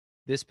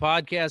This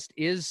podcast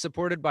is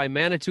supported by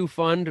Manitou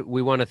Fund.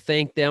 We want to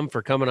thank them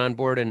for coming on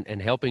board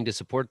and helping to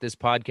support this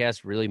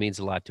podcast. Really means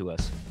a lot to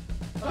us.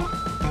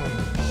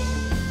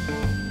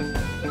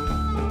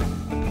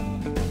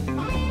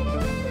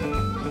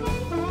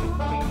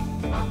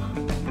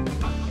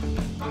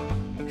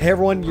 Hey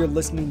everyone, you're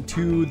listening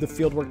to the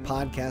Fieldwork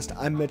Podcast.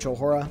 I'm Mitchell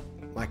Hora.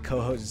 My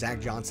co-host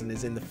Zach Johnson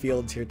is in the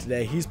fields here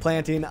today. He's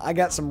planting. I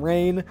got some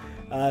rain,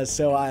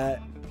 so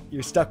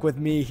you're stuck with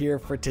me here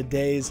for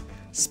today's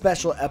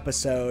special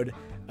episode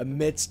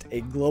amidst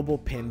a global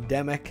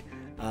pandemic,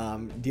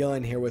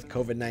 dealing here with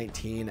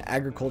COVID-19.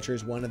 Agriculture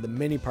is one of the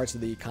many parts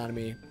of the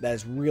economy that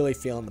is really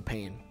feeling the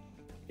pain.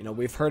 You know,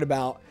 we've heard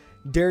about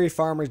dairy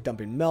farmers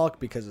dumping milk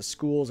because of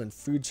schools and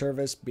food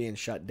service being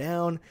shut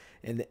down,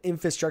 and the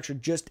infrastructure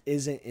just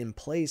isn't in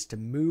place to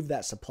move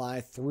that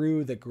supply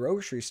through the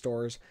grocery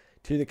stores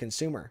to the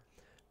consumer.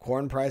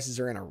 Corn prices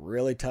are in a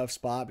really tough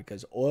spot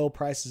because oil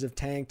prices have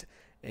tanked,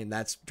 and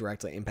that's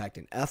directly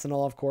impacting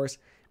ethanol, of course.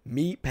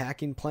 Meat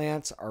packing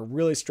plants are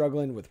really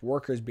struggling with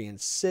workers being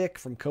sick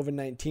from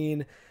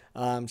COVID-19.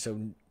 So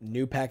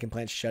new packing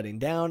plants shutting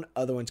down,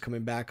 other ones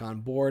coming back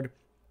on board.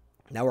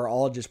 Now we're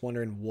all just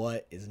wondering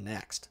what is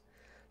next.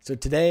 So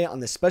today on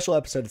this special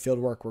episode of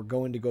Fieldwork, we're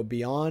going to go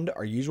beyond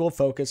our usual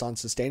focus on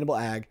sustainable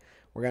ag.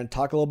 We're going to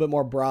talk a little bit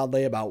more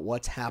broadly about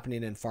what's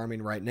happening in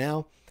farming right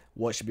now.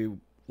 What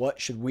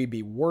should we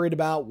be worried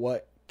about?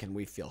 What can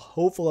we feel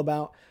hopeful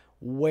about?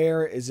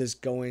 Where is this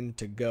going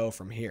to go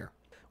from here?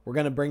 We're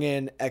going to bring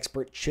in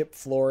expert Chip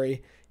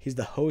Flory. He's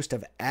the host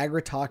of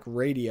AgriTalk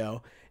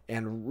Radio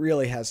and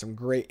really has some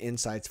great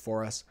insights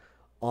for us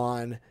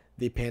on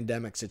the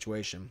pandemic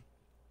situation.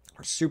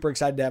 We're super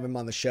excited to have him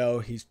on the show.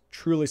 He's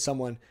truly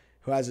someone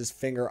who has his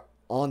finger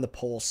on the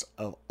pulse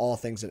of all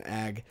things in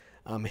ag.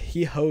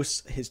 He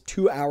hosts his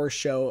 2-hour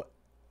show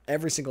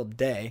every single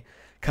day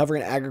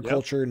covering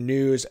agriculture,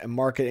 news, and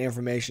market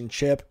information.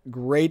 Chip,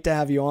 great to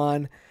have you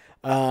on.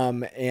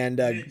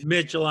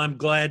 Mitchell, I'm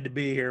glad to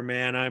be here,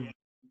 man.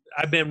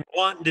 I've been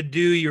wanting to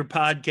do your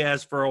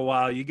podcast for a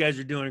while. You guys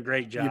are doing a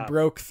great job. You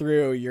broke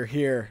through. You're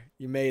here.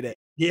 You made it.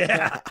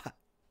 Yeah.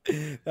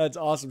 That's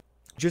awesome.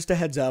 Just a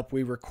heads up,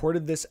 we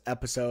recorded this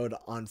episode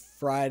on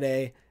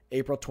Friday,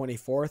 April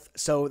 24th.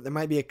 So there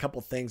might be a couple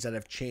things that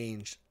have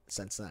changed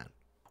since then.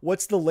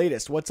 What's the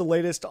latest? What's the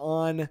latest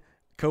on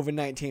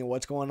COVID-19?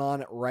 What's going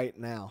on right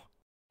now?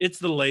 It's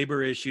the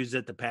labor issues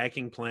at the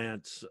packing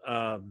plants,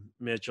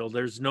 Mitchell.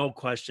 There's no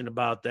question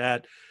about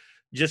that.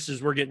 Just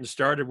as we're getting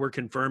started, we're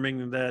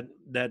confirming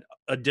that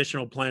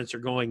additional plants are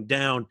going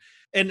down.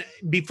 And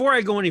before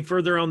I go any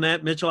further on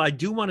that, Mitchell, I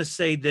do want to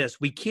say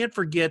this. We can't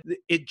forget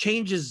it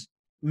changes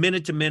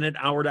minute to minute,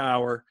 hour to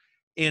hour.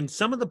 And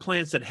some of the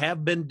plants that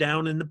have been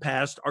down in the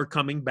past are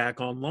coming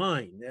back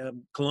online.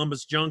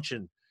 Columbus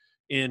Junction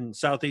in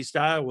Southeast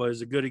Iowa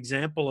is a good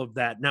example of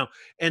that. Now,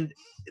 and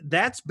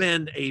that's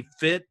been a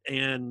fit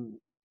and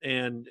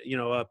you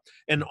know,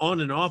 an on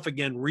and off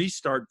again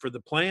restart for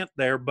the plant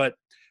there, but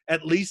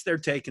at least they're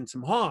taking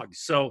some hogs.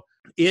 So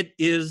it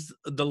is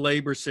the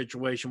labor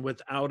situation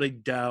without a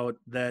doubt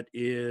that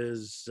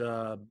is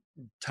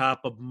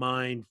top of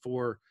mind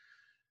for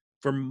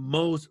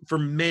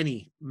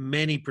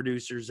many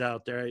producers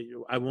out there.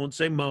 I won't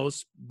say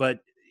most, but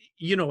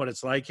you know what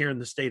it's like here in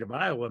the state of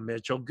Iowa,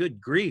 Mitchell. Good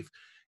grief.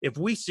 If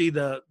we see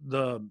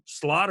the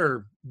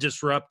slaughter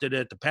disrupted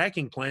at the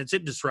packing plants,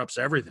 it disrupts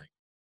everything.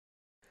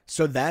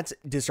 So that's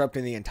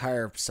disrupting the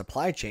entire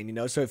supply chain, you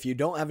know? So if you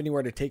don't have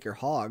anywhere to take your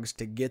hogs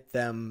to get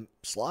them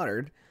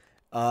slaughtered,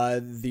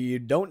 you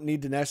don't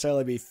need to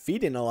necessarily be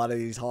feeding a lot of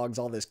these hogs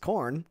all this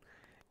corn,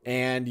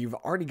 and you've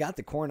already got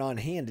the corn on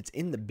hand. It's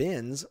in the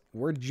bins.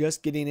 We're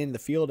just getting in the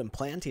field and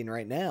planting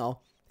right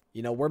now.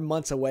 You know, we're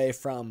months away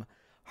from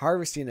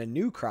harvesting a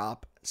new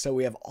crop. So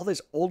we have all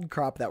this old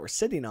crop that we're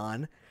sitting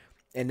on,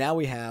 and now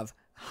we have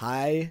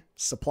high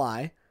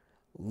supply,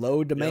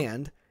 low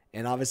demand. Yep.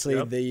 And obviously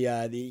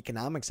the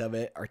economics of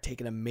it are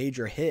taking a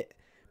major hit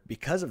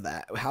because of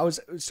that.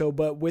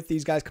 But with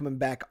these guys coming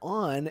back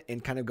on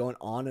and kind of going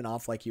on and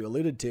off like you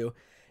alluded to,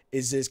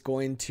 is this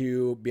going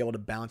to be able to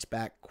bounce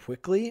back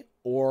quickly,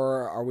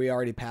 or are we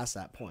already past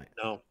that point?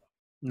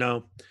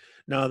 No,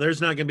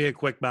 there's not going to be a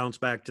quick bounce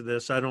back to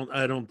this. I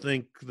don't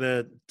think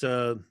that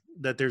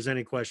there's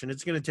any question.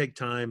 It's going to take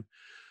time.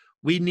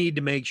 We need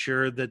to make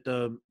sure that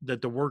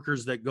the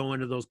workers that go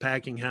into those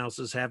packing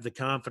houses have the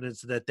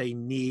confidence that they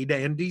need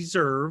and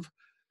deserve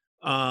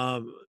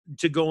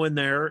to go in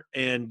there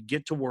and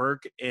get to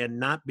work and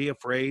not be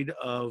afraid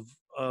of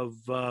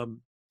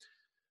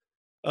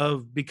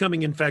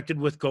becoming infected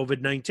with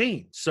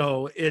COVID-19.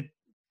 So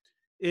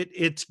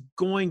it's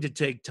going to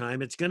take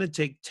time. It's going to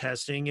take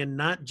testing, and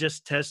not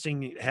just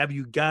testing. Have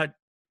you got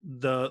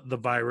the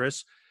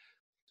virus?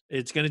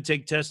 It's going to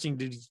take testing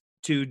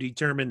to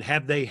determine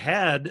have they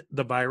had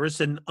the virus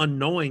and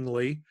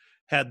unknowingly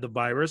had the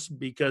virus,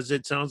 because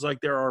it sounds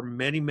like there are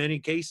many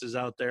cases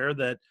out there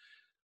that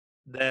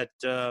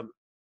the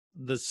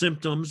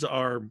symptoms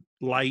are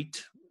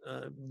light.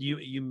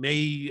 You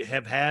may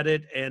have had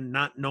it and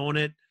not known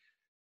it.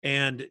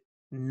 And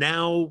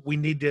now we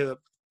need to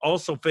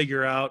also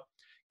figure out,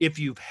 if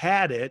you've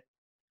had it,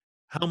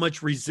 how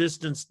much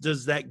resistance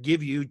does that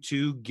give you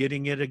to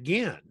getting it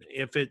again?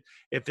 If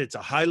it's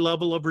a high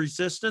level of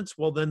resistance,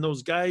 well, then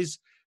those guys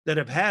that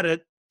have had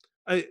it,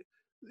 I,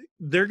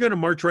 they're going to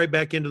march right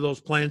back into those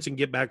plants and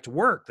get back to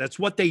work. That's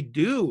what they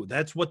do.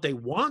 That's what they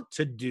want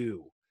to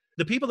do.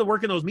 The people that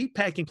work in those meat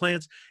packing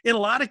plants, in a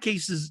lot of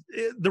cases,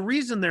 the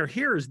reason they're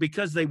here is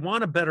because they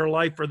want a better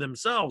life for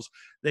themselves.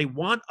 They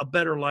want a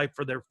better life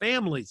for their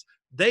families.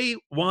 They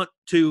want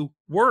to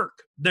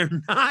work.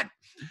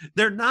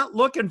 They're not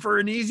looking for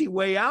an easy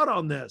way out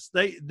on this.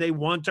 They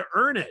want to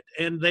earn it,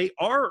 and they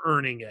are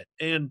earning it.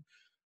 And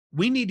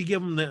we need to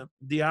give them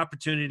the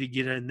opportunity to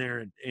get in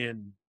there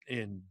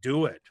and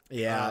do it.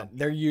 Yeah,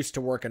 they're used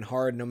to working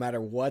hard no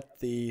matter what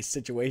the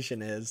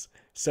situation is.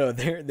 So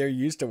they're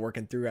used to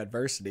working through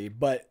adversity.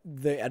 But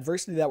the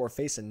adversity that we're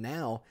facing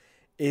now,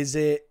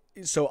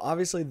 so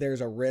obviously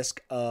there's a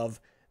risk of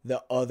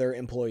the other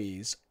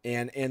employees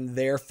and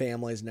their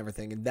families and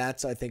everything. And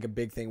that's, I think, a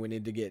big thing we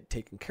need to get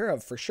taken care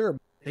of for sure.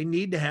 They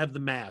need to have the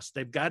mask.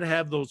 They've got to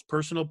have those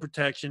personal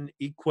protection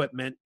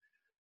equipment.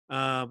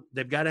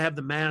 They've got to have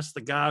the mask,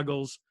 the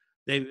goggles,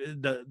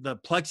 the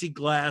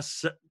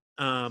plexiglass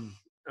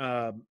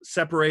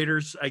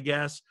separators, I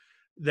guess,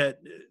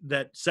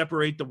 that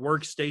separate the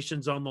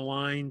workstations on the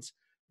lines.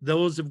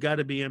 Those have got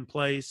to be in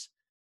place.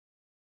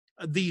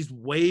 These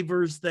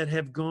waivers that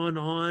have gone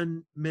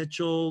on,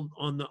 Mitchell,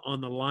 on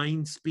the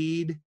line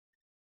speed,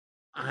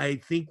 I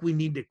think we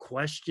need to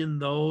question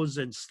those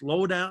and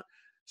slow down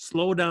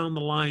the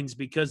lines,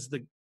 because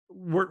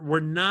we're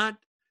not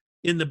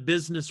in the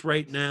business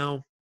right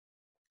now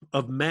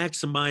of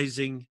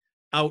maximizing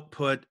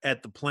output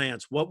at the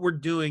plants. What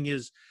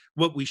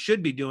we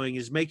should be doing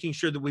is making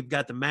sure that we've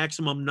got the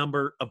maximum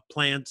number of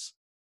plants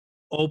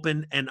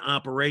open and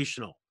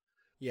operational.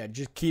 Yeah,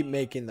 just keep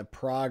making the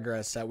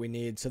progress that we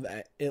need so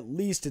that at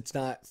least it's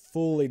not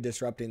fully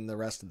disrupting the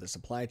rest of the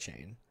supply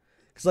chain.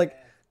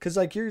 Because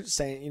like you're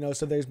saying,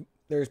 so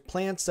there's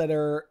plants that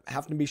are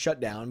having to be shut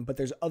down, but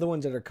there's other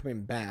ones that are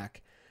coming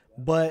back.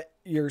 But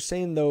you're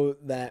saying, though,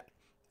 that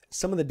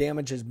some of the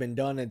damage has been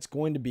done. It's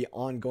going to be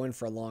ongoing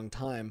for a long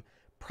time,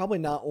 probably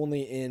not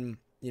only in,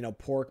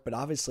 pork, but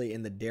obviously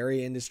in the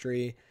dairy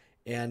industry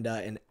and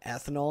in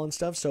ethanol and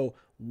stuff. So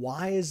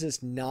why is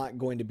this not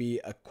going to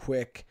be a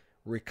quick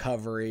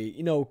recovery?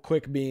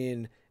 Quick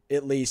being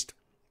at least,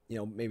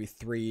 maybe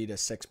 3 to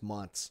 6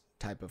 months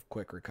type of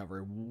quick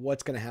recovery.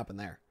 What's going to happen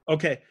there?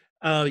 Okay.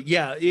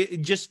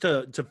 Just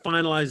to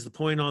finalize the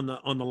point on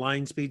the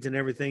line speeds and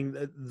everything,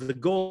 the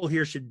goal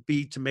here should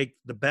be to make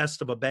the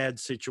best of a bad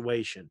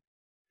situation.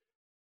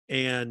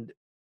 And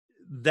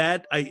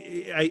that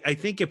I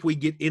think if we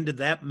get into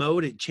that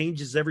mode, it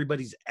changes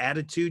everybody's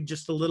attitude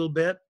just a little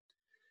bit.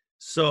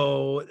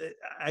 So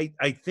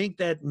I think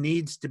that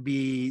needs to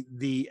be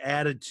the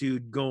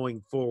attitude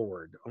going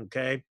forward.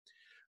 Okay.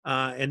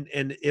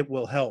 And it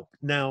will help.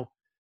 Now,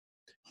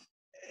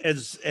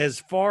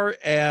 as far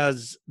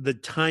as the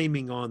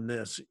timing on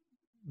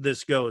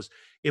this goes,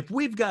 if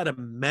we've got a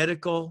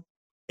medical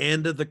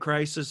end of the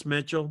crisis,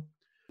 Mitchell,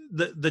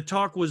 the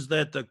talk was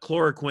that the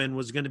chloroquine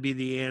was going to be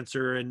the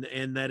answer,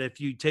 and that if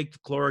you take the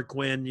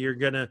chloroquine, you're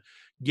going to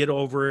get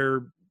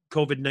over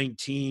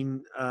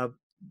COVID-19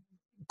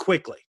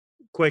 quickly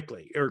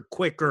or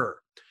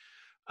quicker.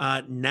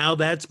 Now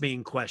that's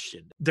being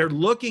questioned. They're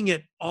looking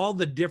at all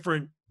the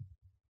different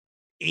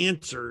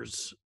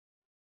answers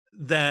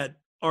that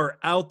are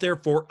out there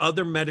for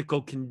other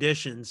medical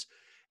conditions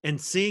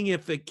and seeing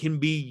if it can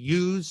be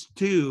used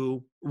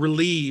to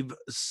relieve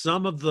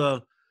some of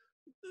the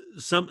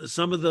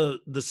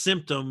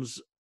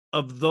symptoms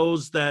of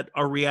those that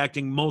are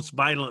reacting most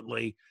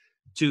violently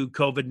to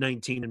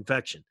COVID-19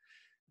 infection.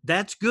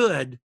 That's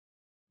good,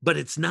 but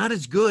it's not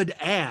as good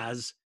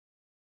as,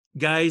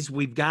 guys,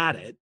 we've got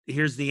it.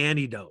 Here's the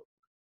antidote.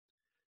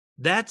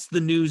 That's the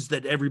news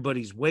that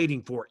everybody's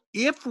waiting for.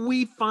 If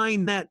we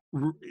find that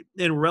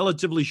in a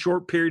relatively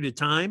short period of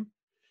time,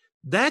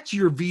 that's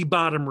your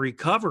V-bottom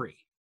recovery.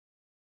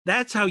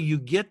 That's how you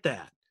get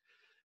that.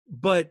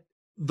 But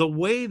the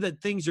way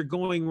that things are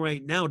going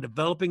right now,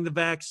 developing the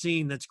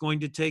vaccine, that's going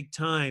to take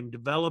time,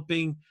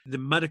 developing the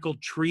medical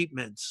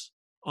treatments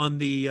on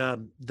the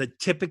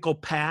typical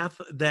path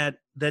that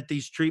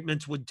these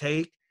treatments would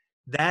take,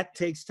 that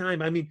takes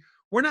time. I mean,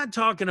 we're not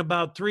talking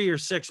about 3 or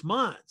 6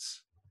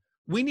 months.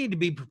 We need to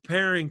be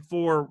preparing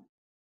for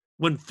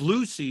when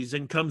flu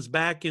season comes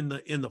back in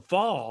the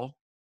fall.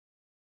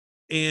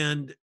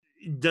 And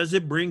does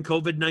it bring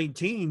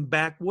COVID-19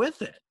 back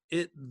with it?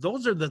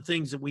 Those are the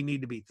things that we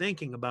need to be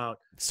thinking about.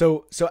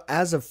 So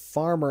as a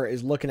farmer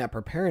is looking at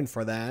preparing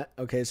for that,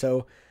 okay,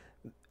 so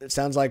it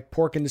sounds like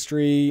pork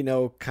industry,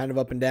 kind of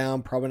up and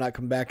down, probably not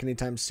coming back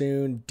anytime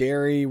soon.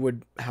 Dairy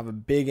would have a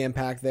big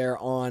impact there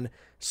on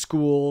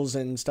schools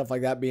and stuff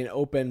like that being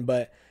open.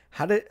 But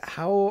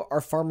how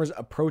are farmers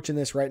approaching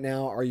this right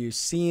now? Are you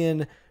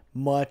seeing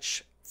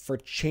much for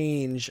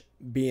change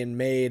being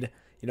made,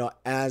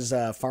 as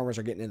farmers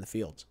are getting in the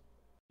fields?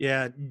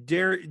 Yeah,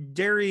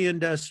 dairy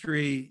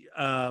industry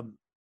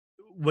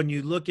when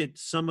you look at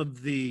some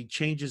of the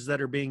changes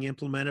that are being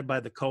implemented by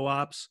the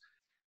co-ops,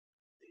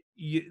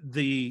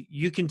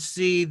 you can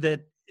see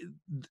that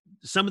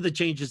some of the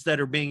changes that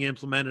are being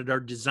implemented are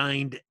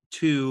designed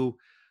to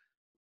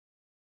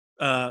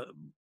uh,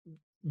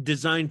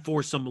 design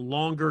for some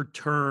longer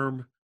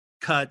term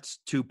cuts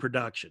to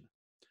production,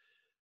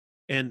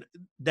 and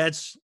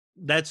that's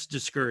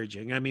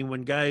discouraging. I mean,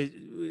 when guys,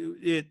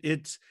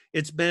 it's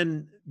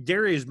been,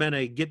 dairy has been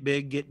a get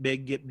big, get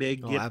big, get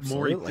big, Oh, get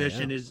more absolutely.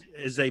 efficient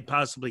Yeah. as they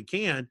possibly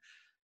can.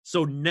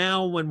 So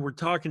now when we're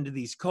talking to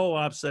these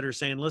co-ops that are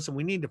saying, listen,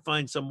 we need to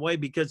find some way,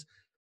 because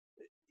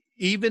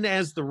even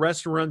as the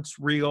restaurants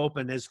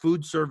reopen, as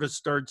food service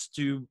starts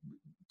to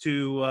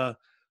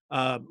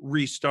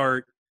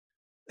restart,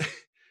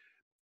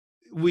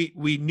 we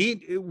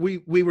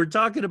were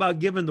talking about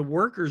giving the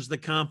workers the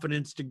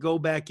confidence to go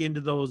back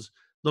into those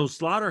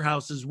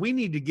slaughterhouses. We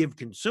need to give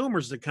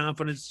consumers the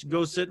confidence to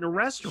go sit in a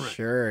restaurant.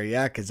 Sure,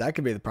 yeah, because that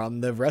could be the problem.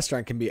 The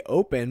restaurant can be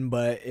open,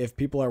 but if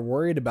people are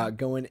worried about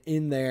going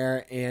in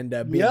there and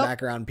being Yep.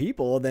 back around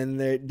people, then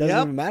it doesn't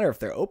Yep. even matter if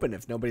they're open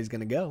if nobody's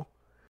going to go.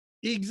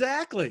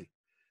 Exactly.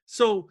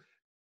 So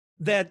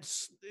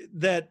that's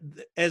that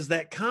as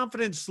that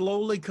confidence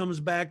slowly comes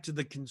back to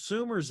the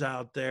consumers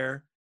out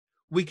there,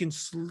 we can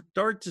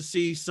start to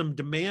see some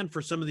demand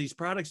for some of these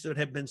products that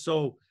have been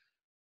so,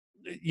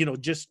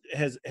 just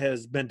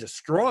has been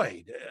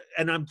destroyed.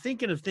 And I'm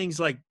thinking of things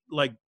like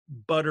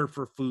butter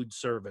for food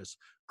service,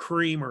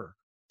 creamer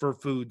for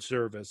food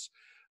service,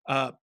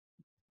 uh,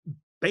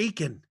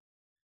 bacon.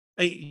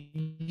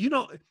 You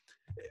know,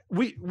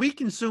 we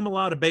consume a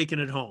lot of bacon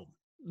at home.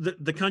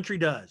 The country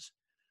does,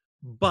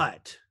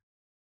 but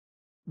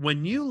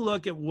when you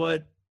look at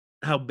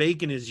how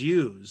bacon is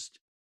used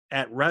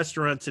at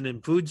restaurants and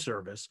in food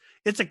service,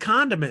 it's a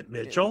condiment,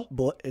 Mitchell.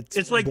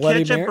 It's like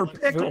Bloody ketchup Mary, or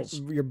pickles.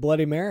 your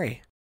Bloody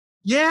Mary.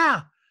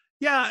 Yeah.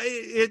 Yeah,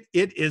 it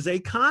is a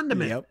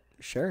condiment. Yep,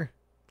 sure.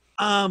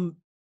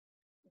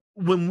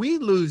 When we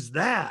lose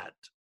that,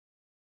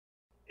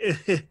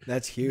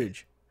 That's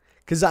huge.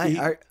 Because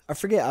I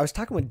forget, I was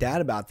talking with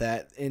Dad about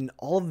that, and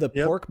all of the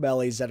pork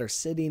bellies that are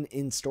sitting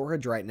in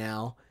storage right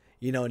now,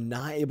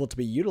 not able to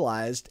be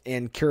utilized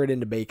and cured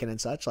into bacon and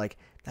such, like,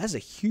 that's a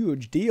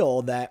huge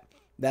deal that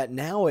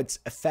now it's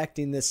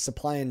affecting this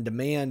supply and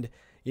demand,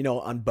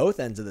 on both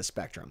ends of the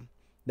spectrum.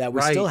 That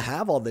we still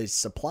have all this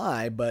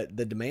supply, but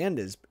the demand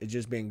is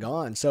just being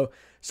gone. So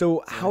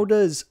how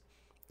does,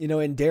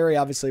 in dairy,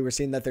 obviously we're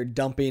seeing that they're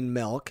dumping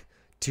milk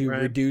to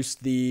reduce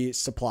the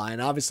supply.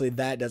 And obviously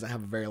that doesn't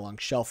have a very long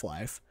shelf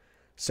life.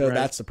 So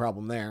that's the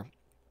problem there.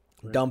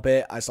 Dump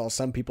it. I saw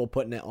some people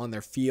putting it on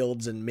their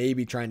fields and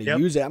maybe trying to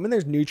use it. I mean,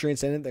 there's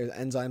nutrients in it. There's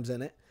enzymes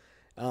in it.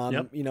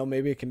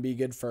 Maybe it can be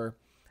good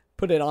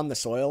put it on the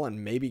soil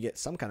and maybe get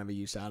some kind of a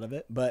use out of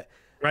it. But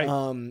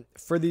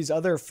for these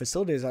other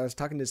facilities, I was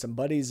talking to some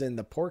buddies in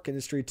the pork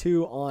industry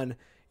too on,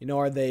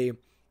 are they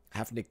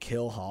having to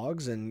kill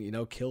hogs and,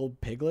 kill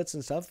piglets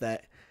and stuff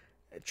that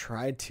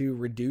try to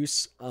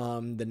reduce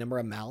the number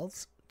of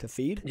mouths to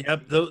feed?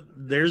 Yep.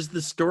 There's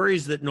the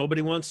stories that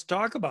nobody wants to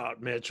talk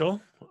about, Mitchell.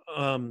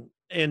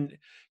 And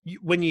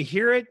when you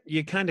hear it,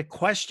 you kind of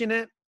question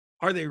it.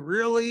 Are they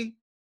really?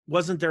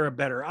 Wasn't there a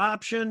better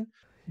option?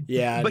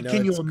 Yeah. But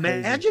can you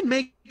imagine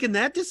making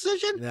that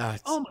decision? No,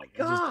 oh my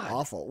God. Just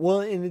awful.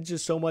 Well, and it's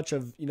just so much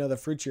of, the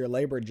fruits of your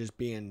labor just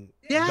being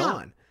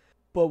gone.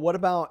 But what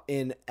about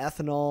in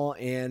ethanol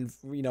and,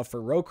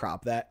 for row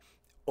crop, that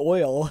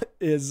oil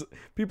is,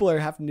 people are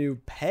having to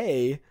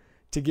pay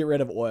to get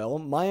rid of oil.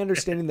 My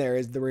understanding there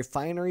is the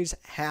refineries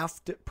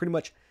have to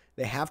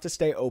they have to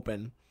stay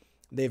open.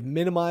 They've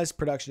minimized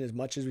production as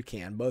much as we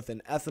can, both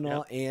in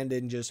ethanol and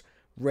in just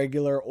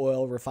regular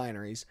oil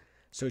refineries.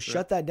 So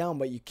shut that down,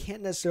 but you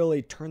can't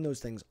necessarily turn those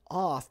things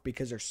off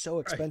because they're so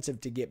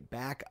expensive to get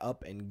back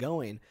up and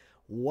going.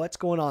 What's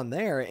going on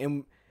there?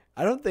 And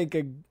I don't think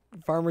a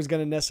farmer's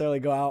going to necessarily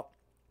go out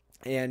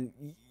and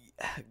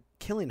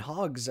killing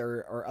hogs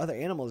or other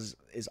animals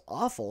is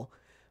awful,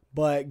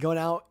 but going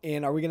out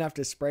and are we going to have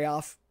to spray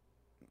off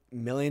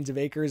millions of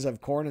acres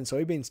of corn and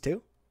soybeans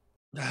too?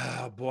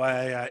 Oh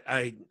boy,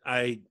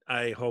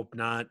 I hope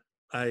not.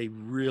 I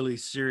really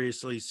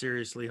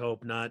seriously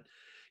hope not.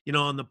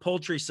 On the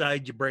poultry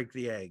side, you break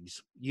the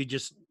eggs.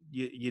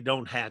 You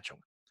don't hatch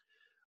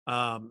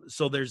them.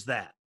 So there's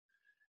that.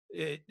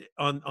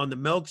 On the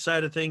milk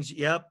side of things,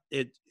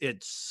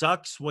 it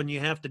sucks when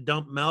you have to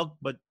dump milk,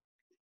 but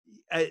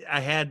I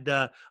had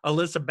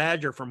Alyssa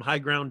Badger from High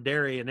Ground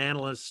Dairy, an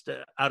analyst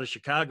out of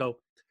Chicago,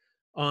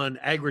 on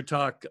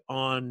AgriTalk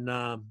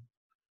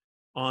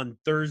on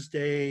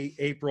Thursday,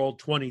 April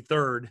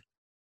 23rd,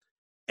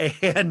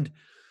 and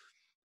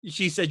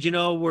she said,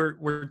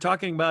 we're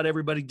talking about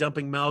everybody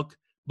dumping milk,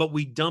 but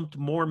we dumped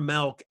more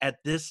milk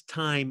at this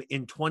time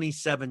in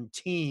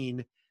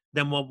 2017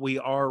 than what we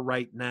are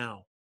right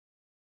now.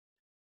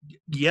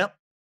 Yep.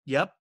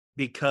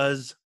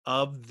 Because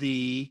of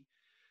the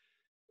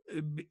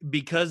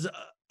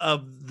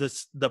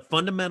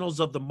fundamentals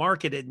of the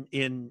market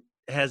in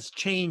has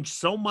changed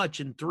so much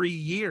in 3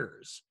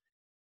 years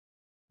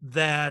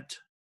that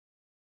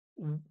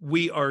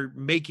we are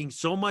making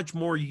so much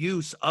more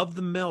use of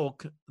the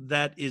milk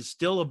that is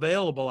still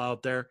available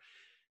out there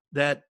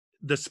that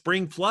the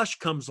spring flush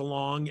comes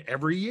along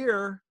every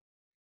year.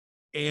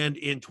 And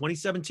in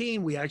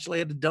 2017, we actually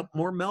had to dump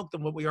more milk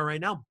than what we are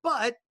right now.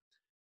 But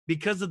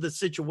because of the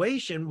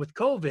situation with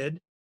COVID,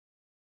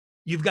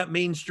 you've got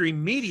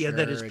mainstream media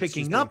that is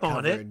picking up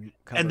on it,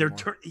 and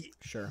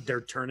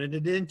they're turning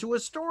it into a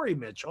story,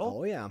 Mitchell.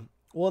 Oh yeah.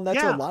 Well, and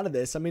that's a lot of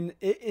this. I mean,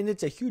 and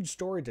it's a huge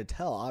story to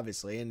tell,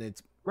 obviously, and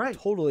it's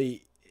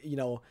totally,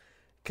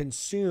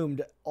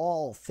 consumed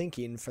all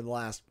thinking for the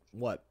last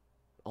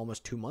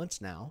almost 2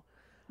 months now.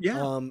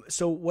 Yeah.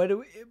 So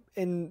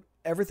and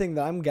everything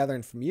that I'm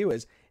gathering from you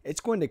is it's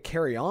going to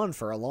carry on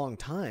for a long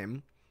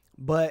time,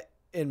 but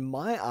in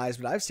my eyes,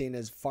 what I've seen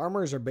is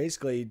farmers are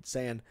basically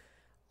saying,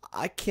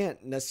 I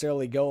can't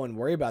necessarily go and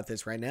worry about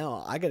this right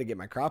now. I got to get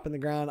my crop in the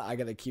ground. I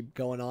got to keep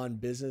going on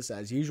business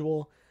as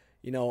usual.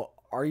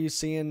 Are you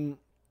seeing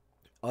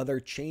other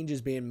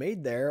changes being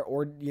made there?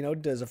 Or,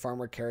 does a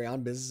farmer carry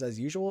on business as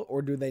usual?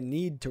 Or do they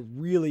need to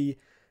really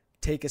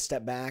take a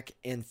step back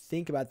and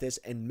think about this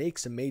and make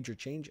some major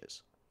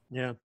changes?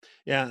 Yeah.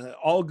 Yeah.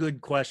 All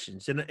good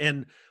questions.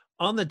 And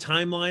on the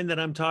timeline that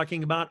I'm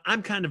talking about,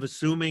 I'm kind of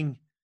assuming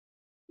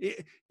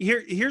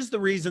here's the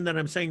reason that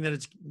I'm saying that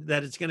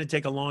it's going to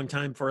take a long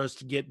time for us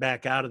to get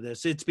back out of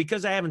this. It's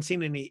because I haven't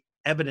seen any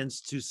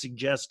evidence to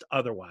suggest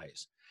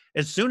otherwise.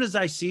 As soon as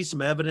I see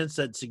some evidence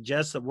that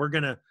suggests that we're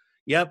going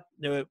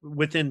to,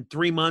 within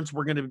 3 months,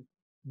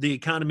 the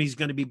economy is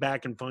going to be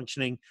back and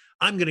functioning,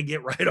 I'm going to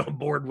get right on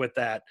board with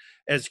that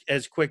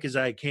as quick as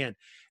I can.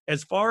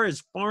 As far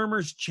as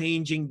farmers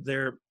changing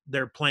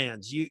their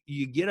plans,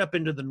 you get up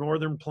into the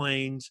northern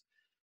plains,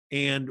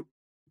 and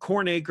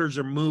corn acres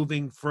are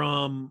moving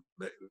from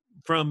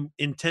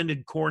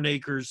intended corn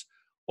acres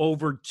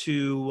over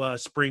to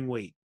spring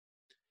wheat.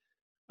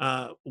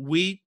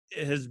 Wheat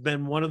has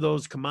been one of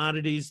those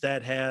commodities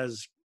that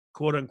has,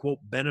 quote unquote,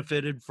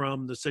 benefited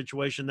from the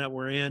situation that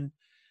we're in,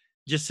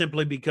 just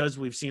simply because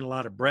we've seen a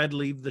lot of bread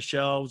leave the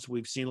shelves.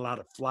 We've seen a lot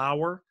of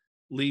flour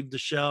leave the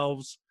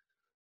shelves,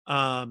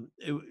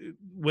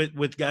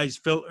 with guys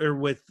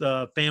with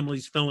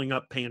families filling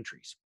up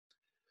pantries.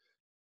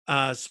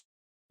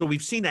 So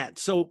we've seen that.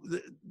 So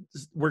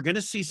we're going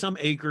to see some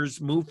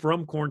acres move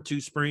from corn to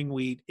spring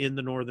wheat in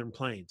the northern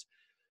plains.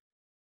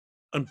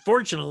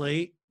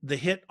 Unfortunately, the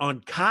hit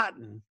on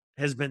cotton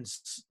has been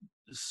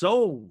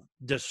so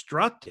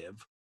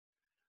destructive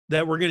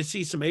that we're going to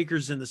see some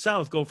acres in the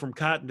south go from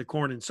cotton to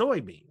corn and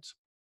soybeans.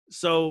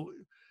 So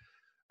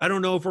I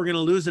don't know if we're going to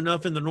lose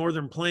enough in the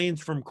northern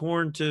plains from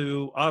corn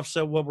to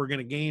offset what we're going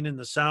to gain in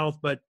the south,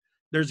 but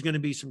there's going to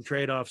be some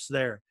trade-offs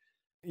there.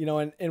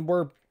 And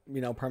we're,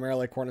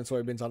 primarily corn and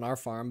soybeans on our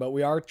farm, but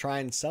we are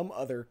trying some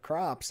other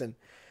crops, and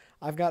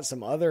I've got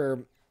some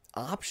other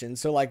options.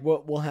 So like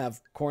we'll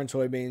have corn,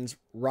 soybeans,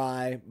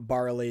 rye,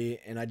 barley,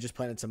 and I just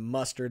planted some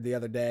mustard the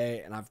other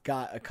day, and I've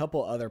got a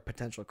couple other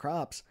potential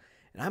crops,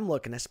 and I'm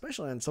looking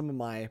especially on some of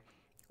my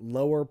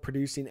lower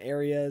producing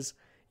areas,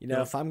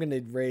 if I'm going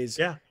to raise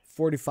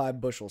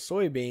 45 bushel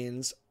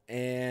soybeans,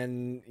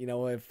 and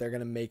if they're going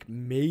to make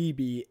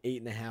maybe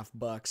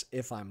 $8.50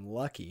 if I'm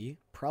lucky,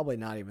 probably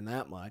not even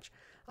that much,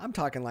 I'm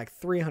talking like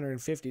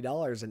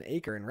 $350 an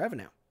acre in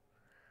revenue.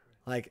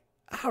 Like,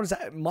 how does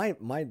that, my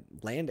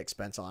land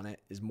expense on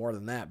it is more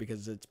than that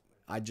because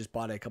I just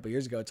bought it a couple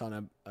years ago. It's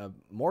on a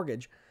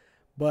mortgage,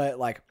 but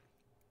like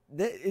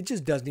it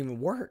just doesn't even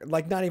work.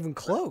 Like not even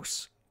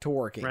close to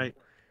working. Right.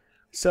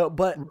 So,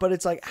 but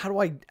it's like, how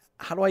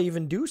do I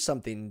even do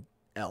something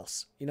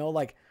else?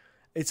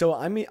 So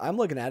I'm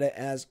looking at it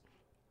as,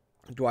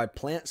 do I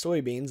plant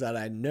soybeans that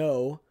I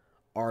know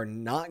are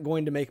not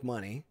going to make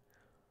money,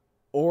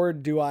 or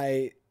do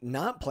I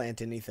not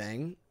plant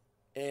anything?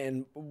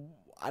 And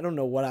I don't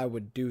know what I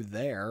would do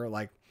there.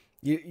 Like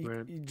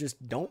you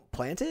just don't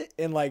plant it,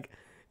 and like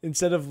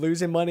instead of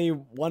losing money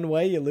one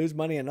way, you lose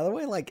money another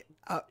way. Like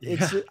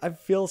I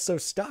feel so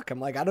stuck. I'm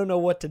like, I don't know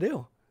what to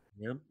do.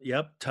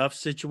 Yep. Tough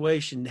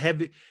situation.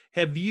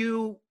 Have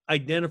you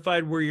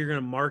identified where you're going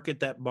to market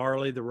that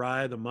barley, the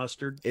rye, the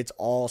mustard? It's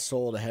all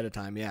sold ahead of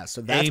time. Yeah.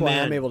 So that's why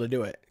I'm able to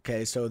do it.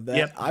 Okay. So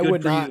that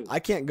I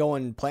can't go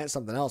and plant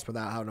something else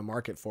without having to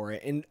market for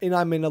it. And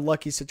I'm in a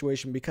lucky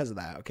situation because of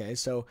that. Okay.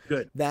 So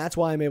that's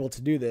why I'm able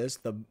to do this.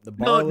 The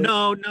barley.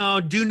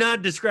 No. Do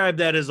not describe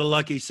that as a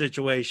lucky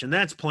situation.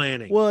 That's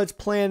planning. Well, it's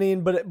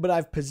planning, but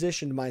I've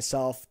positioned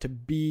myself to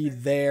be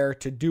there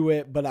to do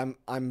it. But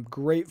I'm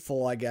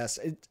grateful, I guess.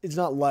 It's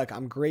not luck.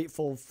 I'm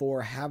grateful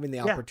for having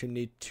the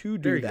opportunity to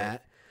do that.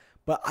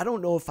 But I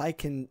don't know if I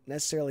can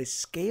necessarily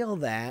scale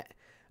that,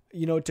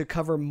 to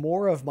cover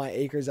more of my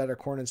acres that are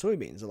corn and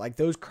soybeans. Like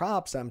those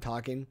crops I'm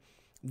talking,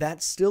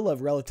 that's still a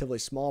relatively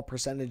small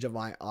percentage of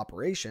my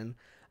operation.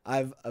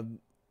 I've a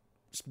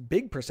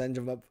big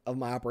percentage of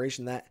my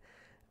operation that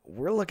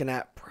we're looking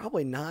at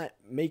probably not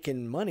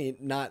making money.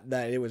 Not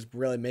that it was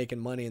really making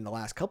money in the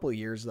last couple of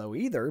years though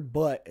either,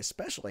 but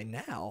especially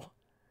now,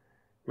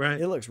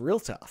 right? It looks real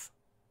tough.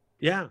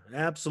 Yeah,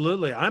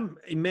 absolutely.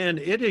 Man,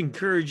 it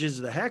encourages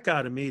the heck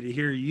out of me to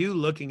hear you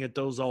looking at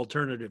those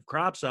alternative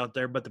crops out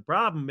there. But the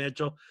problem,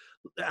 Mitchell,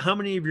 how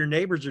many of your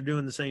neighbors are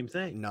doing the same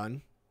thing?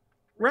 None.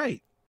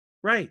 Right.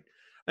 Right.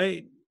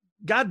 I,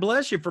 God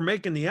bless you for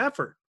making the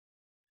effort.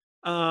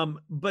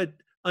 But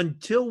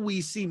until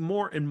we see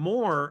more and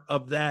more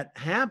of that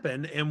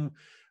happen, and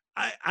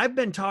I've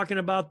been talking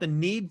about the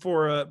need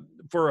for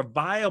a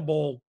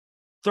viable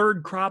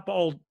third crop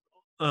all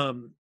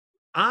um,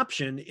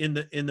 option in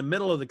the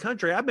middle of the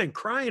country. I've been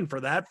crying for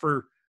that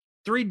for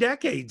 3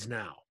 decades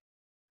now.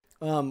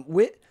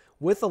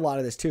 With a lot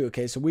of this too.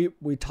 Okay, so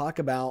we talk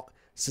about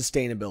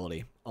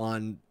sustainability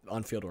on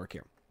fieldwork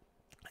here,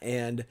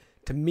 and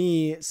to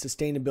me,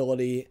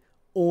 sustainability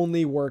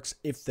only works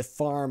if the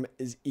farm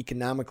is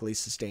economically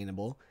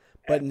sustainable.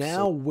 But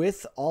now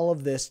with all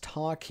of this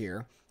talk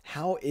here,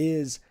 how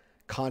is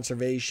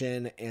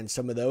conservation and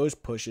some of those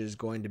pushes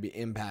going to be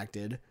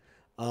impacted?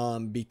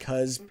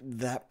 Because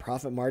that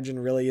profit margin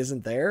really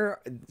isn't there.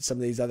 Some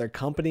of these other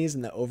companies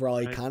and the overall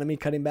economy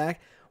cutting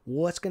back.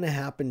 What's going to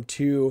happen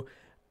to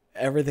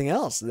everything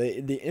else?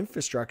 The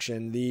infrastructure,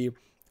 the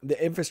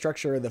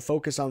infrastructure, the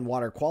focus on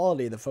water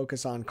quality, the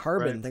focus on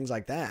carbon, things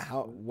like that.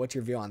 What's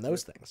your view on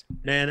those things?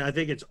 Man, I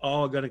think it's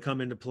all going to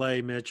come into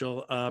play,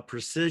 Mitchell.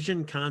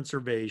 Precision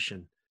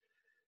conservation.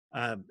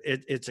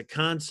 It's a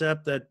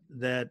concept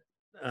that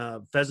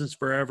Pheasants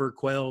Forever,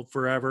 Quail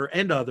Forever,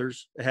 and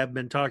others have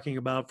been talking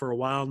about for a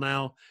while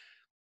now.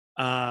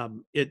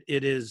 It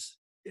is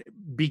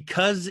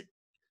because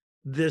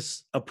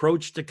this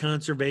approach to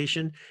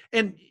conservation,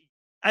 and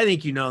I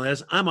think you know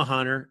this. I'm a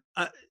hunter.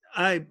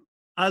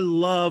 I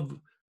love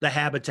the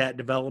habitat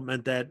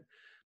development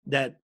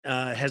that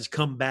has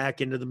come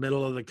back into the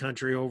middle of the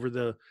country over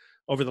the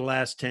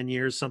last 10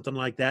 years, something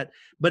like that.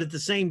 But at the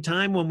same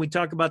time, when we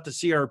talk about the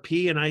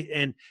CRP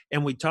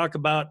and we talk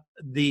about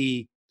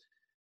the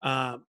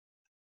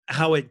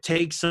how it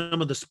takes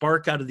some of the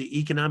spark out of the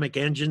economic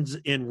engines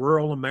in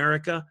rural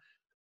America.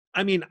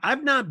 I mean,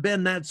 I've not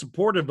been that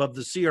supportive of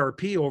the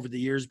CRP over the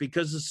years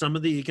because of some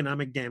of the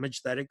economic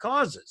damage that it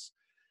causes.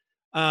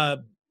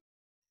 But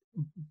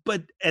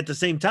at the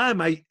same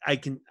time, I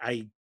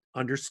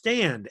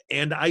understand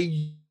and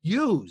I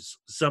use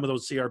some of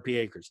those CRP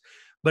acres.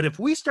 But if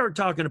we start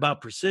talking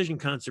about precision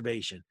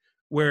conservation,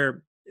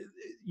 where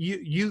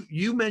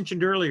you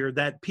mentioned earlier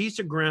that piece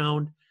of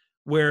ground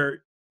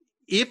where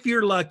if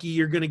you're lucky,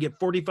 you're going to get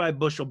 45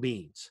 bushel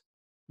beans.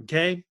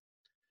 Okay.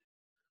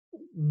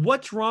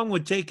 What's wrong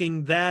with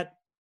taking that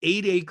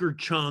 8-acre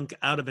chunk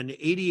out of an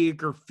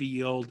 80-acre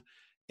field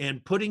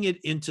and putting it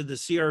into the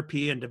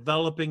CRP and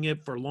developing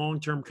it for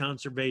long-term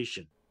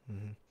conservation?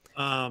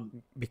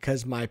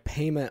 Because my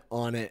payment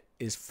on it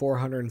is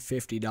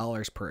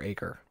 $450 per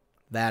acre.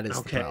 That is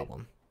the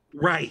problem.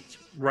 Right.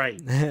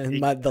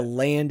 And the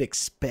land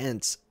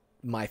expense,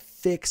 my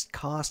fixed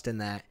cost in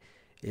that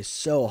is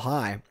so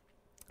high.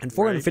 And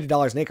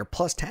 $450 an acre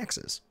plus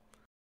taxes.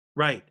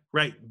 Right.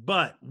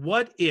 But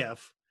what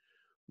if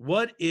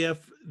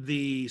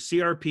the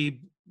CRP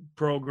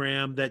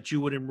program that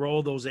you would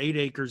enroll those 8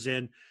 acres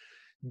in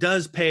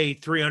does pay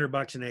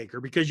 $300 an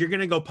acre because you're going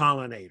to go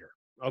pollinator?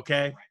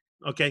 Okay.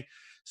 Okay.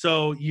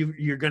 So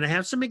you're going to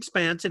have some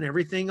expense and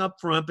everything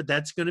up front, but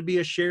that's going to be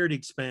a shared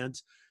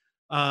expense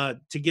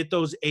to get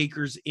those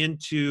acres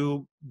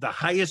into the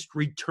highest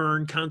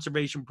return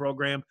conservation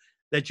program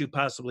that you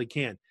possibly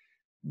can.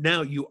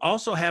 Now, you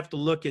also have to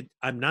look at,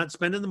 I'm not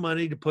spending the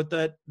money to put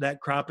that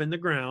crop in the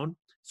ground.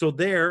 So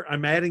there,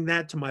 I'm adding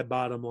that to my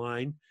bottom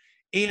line.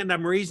 And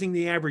I'm raising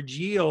the average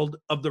yield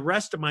of the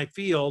rest of my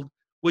field,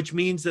 which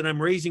means that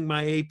I'm raising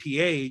my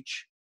APH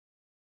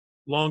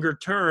longer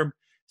term.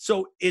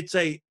 So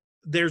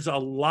there's a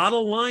lot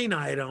of line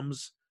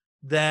items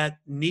that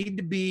need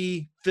to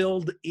be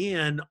filled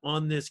in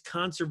on this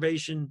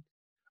conservation,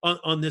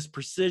 on this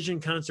precision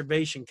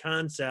conservation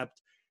concept.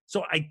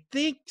 So I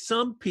think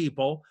some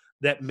people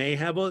that may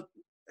have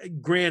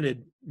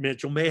granted,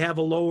 Mitchell, may have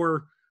a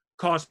lower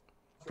cost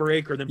per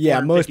acre than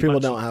most people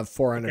don't have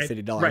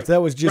 $450. Okay. Right.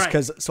 That was just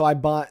because, so I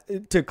bought,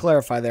 to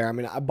clarify there, I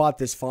mean, I bought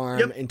this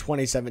farm in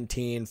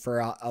 2017 for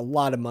a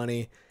lot of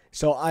money.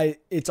 So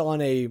it's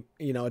on a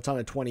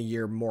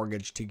 20-year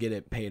mortgage to get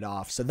it paid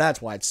off. So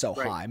that's why it's so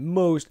high.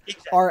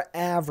 Our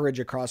average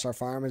across our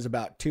farm is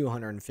about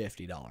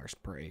 $250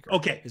 per acre.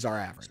 Okay. Is our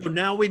average. So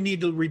now we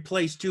need to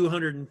replace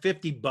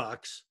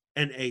 $250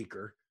 an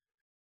acre.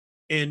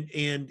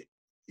 And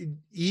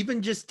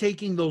even just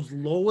taking those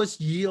lowest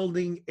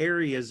yielding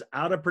areas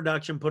out of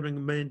production, putting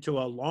them into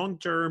a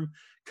long-term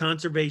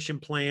conservation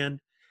plan.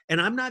 And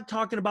I'm not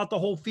talking about the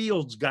whole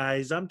fields,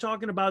 guys. I'm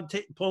talking about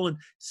pulling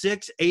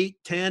 6, 8,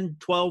 10,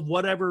 12,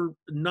 whatever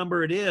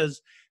number it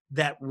is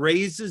that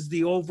raises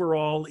the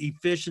overall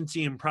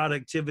efficiency and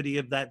productivity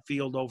of that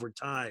field over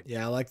time.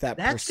 Yeah, I like that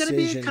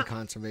precision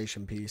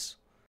conservation piece.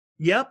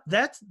 Yep,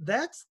 that's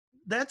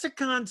a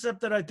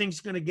concept that I think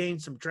is going to gain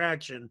some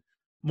traction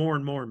more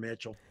and more,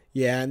 Mitchell.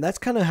 Yeah, and that's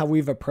kind of how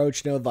we've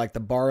approached, like the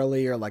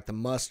barley or like the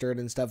mustard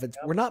and stuff.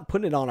 We're not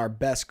putting it on our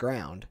best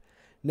ground.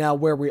 Now,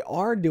 where we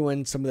are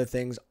doing some of the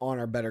things on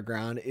our better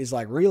ground is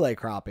like relay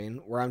cropping,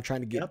 where I'm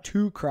trying to get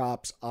 2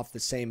 crops off the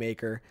same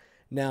acre.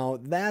 Now,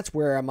 that's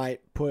where I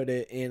might put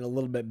it in a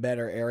little bit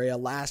better area.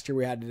 Last year,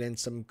 we had it in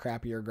some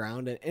crappier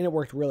ground, and it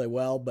worked really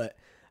well, but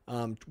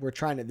we're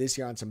trying it this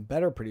year on some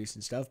better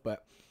producing stuff.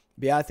 But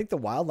yeah, I think the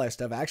wildlife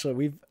stuff, actually,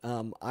 we've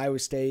Iowa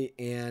State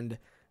and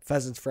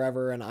Pheasants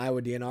Forever and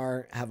Iowa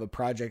DNR have a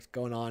project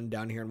going on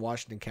down here in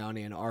Washington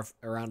County and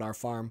around our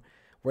farm,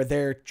 where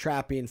they're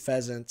trapping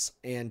pheasants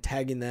and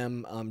tagging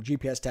them,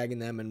 GPS tagging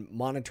them, and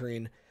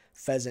monitoring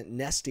pheasant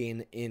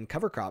nesting in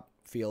cover crop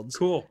fields.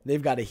 Cool.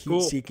 They've got a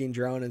heat-seeking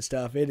drone and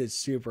stuff. It is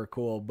super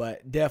cool,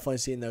 but definitely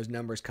seeing those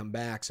numbers come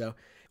back. So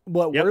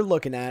what we're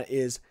looking at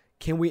is,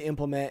 can we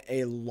implement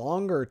a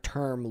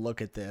longer-term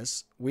look at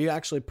this? We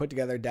actually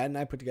Dad and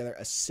I put together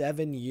a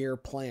 7-year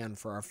plan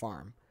for our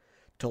farm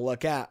to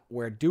look at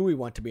where do we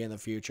want to be in the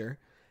future?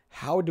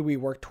 How do we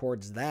work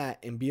towards that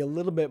and be a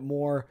little bit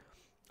more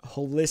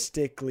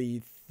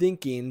holistically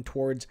thinking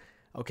towards,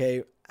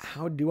 okay,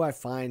 how do I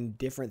find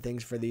different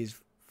things for these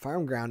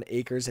farm ground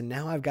acres? And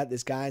now I've got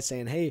this guy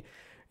saying, hey,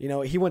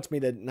 he wants me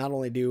to not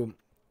only do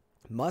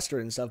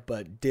mustard and stuff,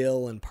 but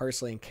dill and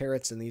parsley and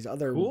carrots and these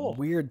other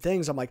weird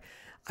things. I'm like,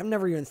 I've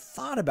never even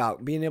thought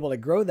about being able to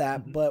grow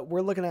that, but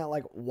we're looking at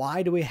like,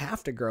 why do we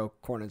have to grow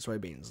corn and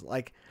soybeans?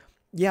 Like,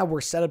 yeah,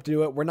 we're set up to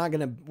do it. We're not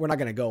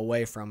gonna go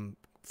away from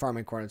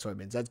farming corn and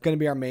soybeans. That's gonna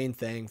be our main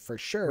thing for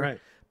sure. Right.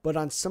 But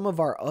on some of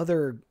our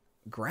other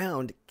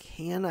ground,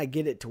 can I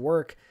get it to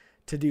work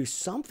to do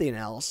something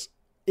else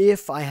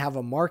if I have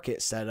a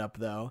market set up,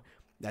 though,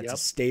 that's a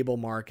stable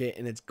market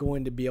and it's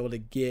going to be able to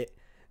get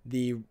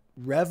the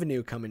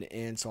revenue coming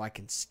in so I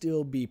can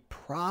still be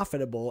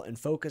profitable and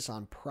focus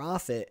on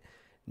profit,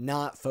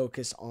 not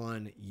focus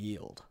on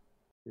yield.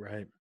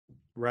 Right.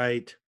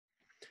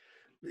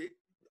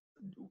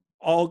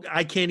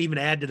 I can't even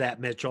add to that,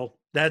 Mitchell.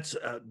 That's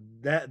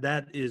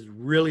that is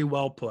really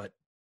well put.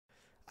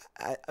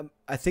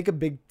 I think a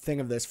big thing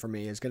of this for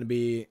me is going to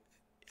be,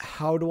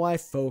 how do I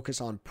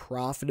focus on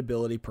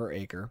profitability per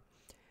acre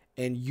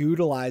and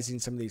utilizing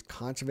some of these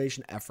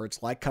conservation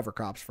efforts like cover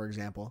crops, for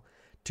example,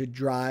 to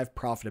drive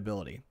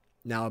profitability.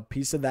 Now, a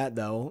piece of that,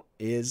 though,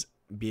 is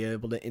be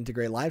able to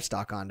integrate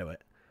livestock onto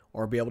it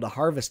or be able to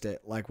harvest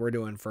it like we're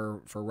doing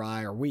for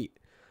rye or wheat.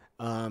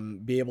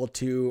 Be able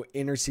to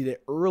interseed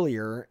it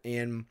earlier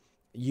and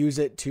use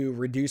it to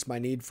reduce my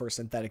need for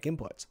synthetic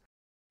inputs.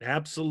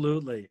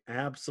 Absolutely.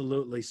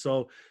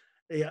 So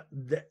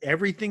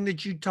everything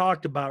that you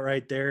talked about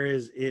right there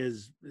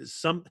is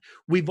some,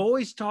 we've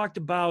always talked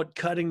about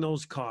cutting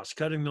those costs.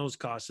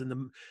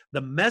 And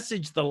the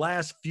message the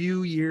last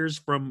few years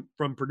from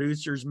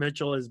producers,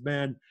 Mitchell, has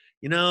been,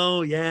 we've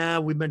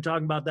been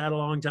talking about that a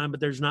long time, but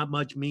there's not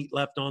much meat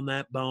left on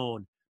that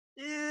bone.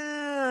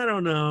 I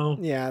don't know.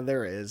 Yeah,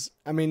 there is.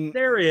 I mean,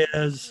 there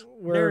is.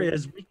 We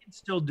can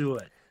still do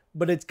it.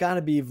 But it's got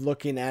to be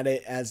looking at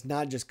it as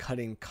not just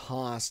cutting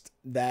cost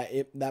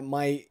that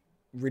might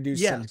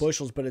reduce some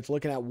bushels, but it's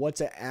looking at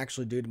what's it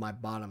actually do to my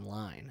bottom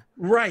line.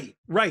 Right.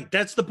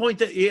 That's the point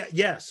that,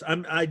 yes,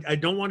 I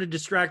don't want to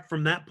distract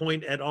from that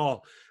point at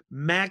all.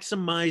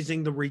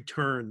 Maximizing the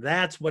return.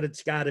 That's what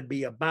it's got to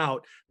be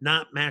about,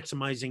 not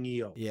maximizing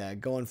yield. Yeah.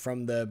 Going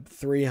from the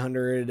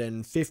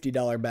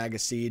 $350 bag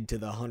of seed to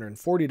the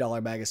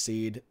 $140 bag of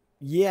seed.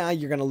 Yeah.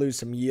 You're going to lose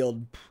some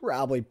yield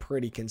probably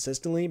pretty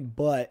consistently,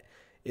 but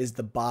is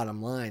the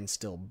bottom line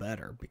still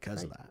better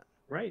because of that?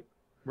 Right.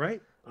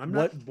 I'm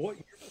not, boy,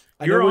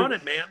 you're on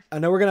it, man. I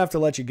know we're going to have to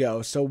let you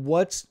go. So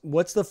what's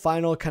the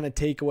final kind of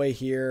takeaway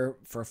here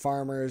for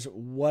farmers?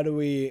 Where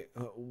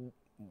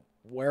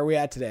are we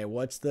at today?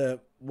 What's the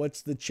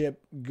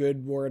Chip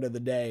good word of the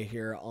day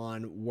here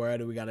on what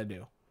do we got to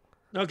do?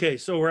 Okay.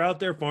 So we're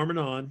out there farming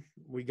on,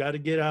 we got to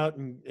get out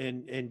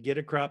and get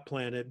a crop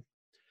planted.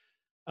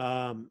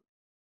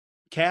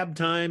 Cab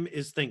time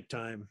is think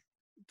time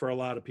for a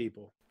lot of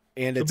people.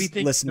 And so it's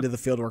listen to the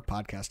Fieldwork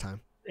podcast time.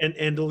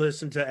 And to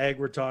listen to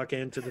AgriTalk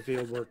and to the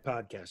Fieldwork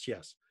podcast,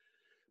 yes.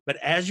 But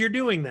as you're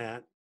doing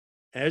that,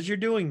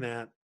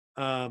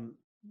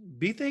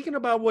 be thinking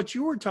about what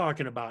you were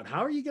talking about.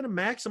 How are you going to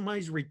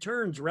maximize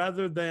returns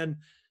rather than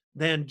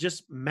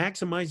just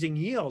maximizing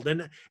yield?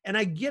 And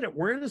I get it.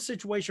 We're in a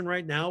situation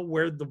right now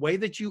where the way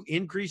that you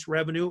increase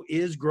revenue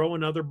is grow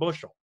another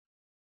bushel.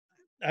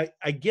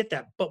 I get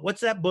that. But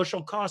what's that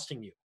bushel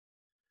costing you?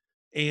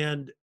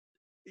 And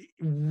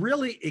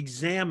really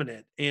examine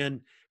it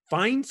and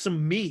find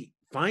some meat.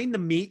 Find the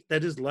meat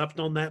that is left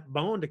on that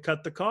bone to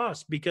cut the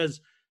cost, because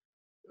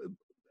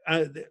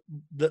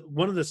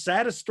one of the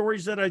saddest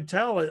stories that I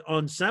tell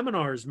on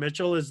seminars,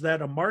 Mitchell, is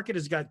that a market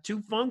has got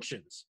two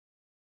functions.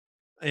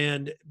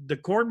 And the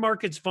corn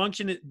market's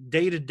function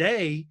day to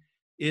day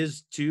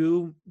is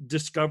to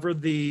discover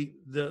the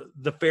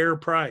fair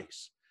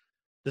price.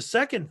 The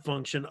second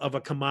function of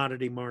a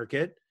commodity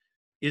market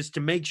is to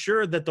make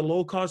sure that the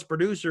low-cost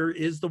producer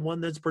is the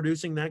one that's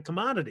producing that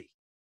commodity.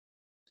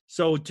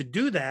 So to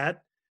do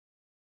that,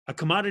 a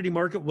commodity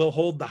market will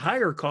hold the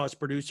higher-cost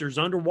producers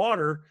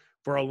underwater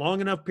for a long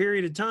enough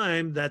period of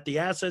time that the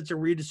assets are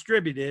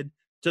redistributed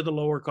to the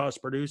lower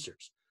cost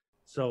producers.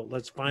 So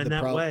let's find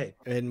that way.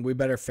 And we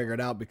better figure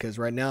it out, because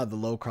right now the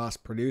low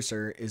cost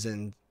producer is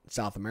in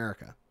South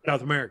America.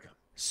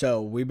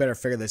 So we better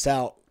figure this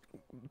out,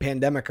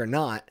 pandemic or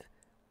not.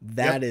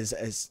 That is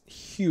a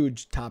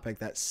huge topic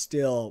that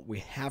still we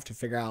have to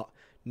figure out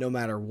no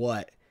matter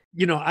what.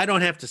 You know, I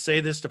don't have to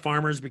say this to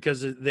farmers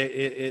because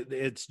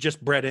it's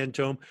just bred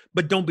into them,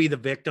 but don't be the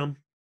victim.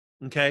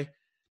 Okay.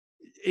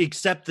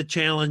 Accept the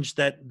challenge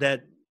that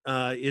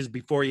is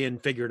before you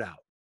and figure it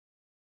out.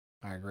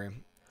 I agree.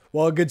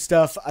 Well, good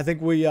stuff. I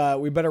think we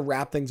better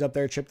wrap things up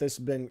there, Chip. This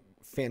has been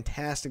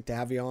fantastic to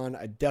have you on.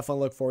 I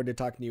definitely look forward to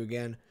talking to you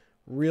again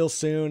real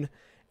soon.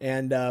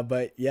 And,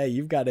 but yeah,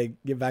 you've got to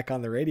get back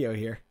on the radio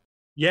here.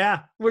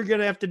 Yeah, we're going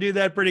to have to do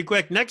that pretty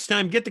quick. Next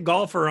time, get the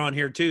golfer on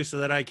here too, so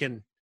that I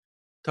can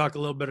talk a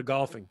little bit of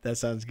golfing. That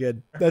sounds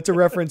good. That's a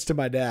reference to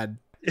my dad.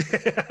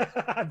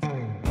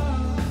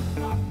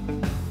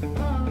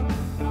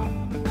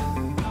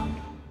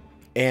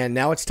 And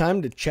now it's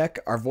time to check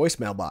our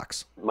voicemail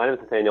box. My name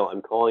is Nathaniel.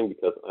 I'm calling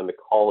because I'm a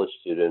college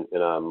student,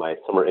 and my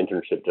summer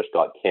internship just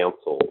got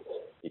canceled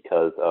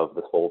because of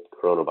this whole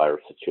coronavirus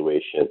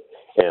situation.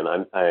 And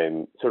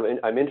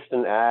I'm interested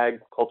in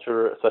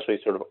agriculture, especially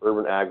sort of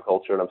urban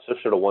agriculture, and I'm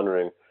just sort of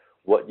wondering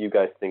what you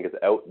guys think is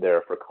out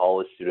there for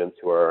college students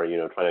who are,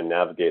 trying to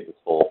navigate this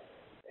whole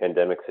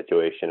pandemic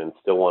situation and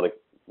still want to,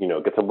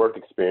 get some work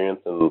experience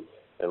and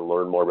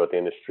learn more about the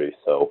industry.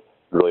 So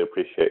really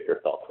appreciate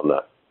your thoughts on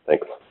that.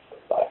 Thanks.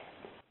 Bye.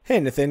 Hey,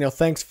 Nathaniel,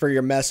 thanks for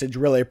your message.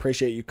 Really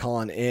appreciate you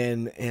calling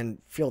in,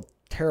 and feel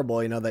terrible,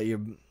 that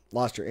you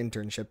lost your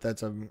internship.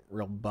 That's a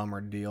real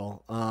bummer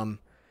deal.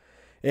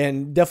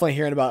 And definitely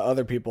hearing about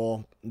other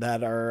people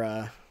that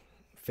are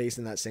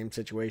facing that same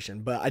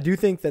situation. But I do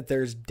think that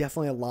there's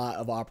definitely a lot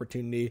of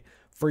opportunity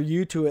for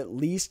you to at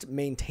least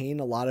maintain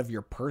a lot of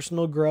your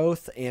personal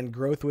growth and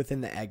growth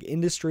within the ag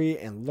industry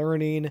and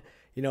learning.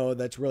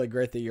 That's really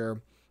great that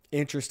you're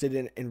interested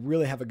in and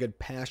really have a good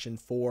passion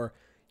for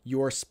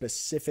your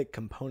specific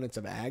components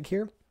of ag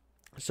here.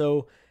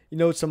 So,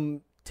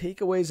 some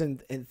takeaways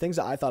and things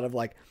that I thought of,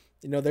 like,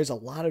 there's a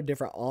lot of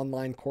different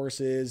online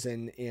courses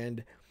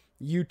and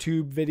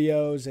YouTube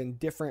videos and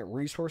different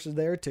resources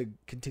there to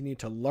continue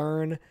to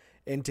learn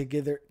and to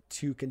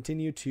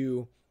continue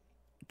to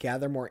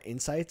gather more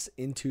insights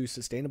into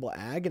sustainable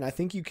ag. And I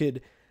think you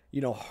could,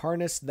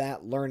 harness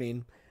that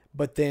learning,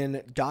 but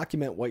then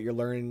document what you're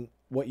learning,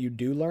 what you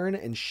do learn,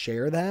 and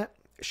share that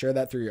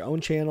through your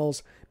own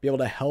channels, be able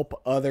to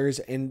help others,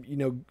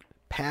 and,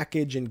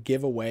 package and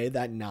give away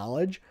that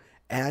knowledge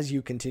as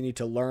you continue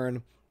to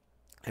learn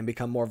and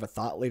become more of a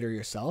thought leader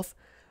yourself.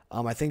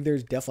 I think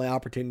there's definitely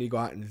opportunity to go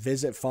out and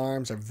visit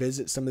farms or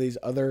visit some of these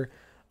other,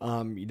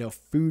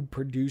 food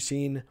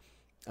producing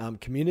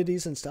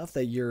communities and stuff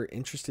that you're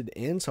interested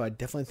in. So I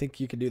definitely think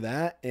you could do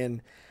that.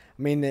 And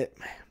I mean, it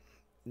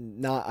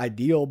not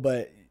ideal,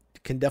 but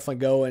can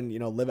definitely go and,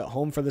 live at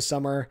home for the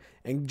summer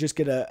and just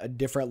get a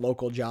different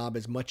local job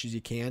as much as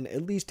you can,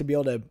 at least to be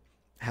able to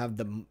have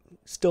them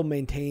still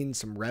maintain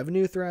some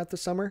revenue throughout the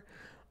summer.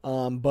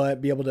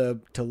 But be able to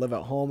live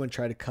at home and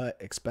try to cut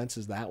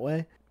expenses that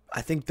way.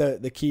 I think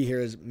the key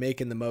here is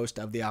making the most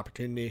of the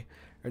opportunity,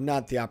 or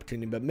not the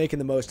opportunity, but making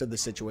the most of the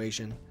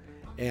situation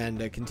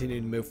and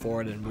continuing to move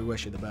forward, and we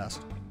wish you the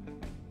best.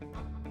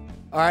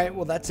 All right,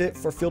 well, that's it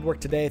for Fieldwork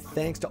today.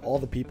 Thanks to all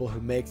the people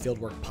who make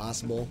Fieldwork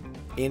possible.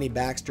 Annie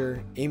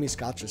Baxter, Amy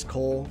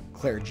Scotches-Cole,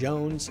 Claire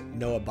Jones,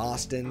 Noah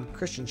Boston,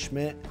 Christian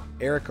Schmidt,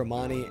 Eric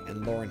Romani,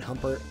 and Lauren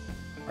Humpert.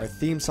 Our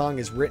theme song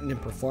is written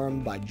and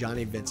performed by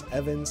Johnny Vince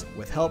Evans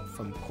with help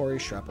from Corey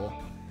Schreppel.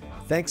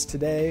 Thanks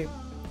today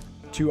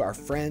to our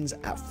friends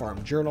at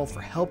Farm Journal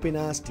for helping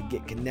us to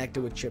get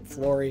connected with Chip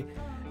Flory.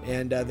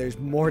 And there's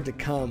more to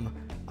come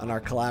on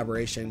our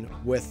collaboration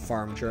with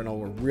Farm Journal.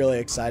 We're really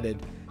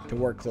excited to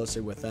work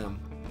closely with them.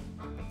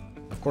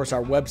 Of course,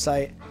 our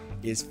website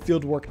is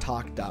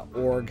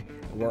fieldworktalk.org.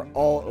 We're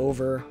all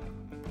over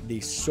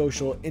the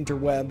social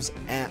interwebs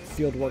at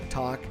Fieldwork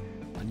Talk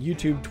on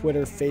YouTube,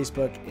 Twitter,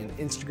 Facebook, and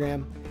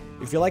Instagram.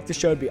 If you like the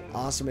show, it'd be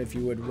awesome if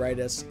you would write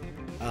us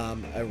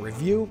a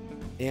review.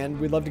 And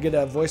we'd love to get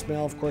a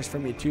voicemail, of course,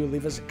 from you too.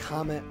 Leave us a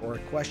comment or a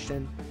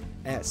question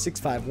at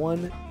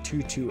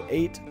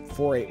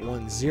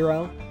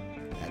 651-228-4810.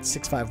 That's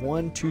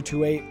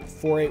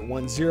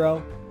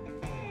 651-228-4810.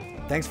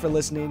 Thanks for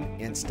listening,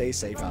 and stay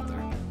safe out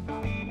there.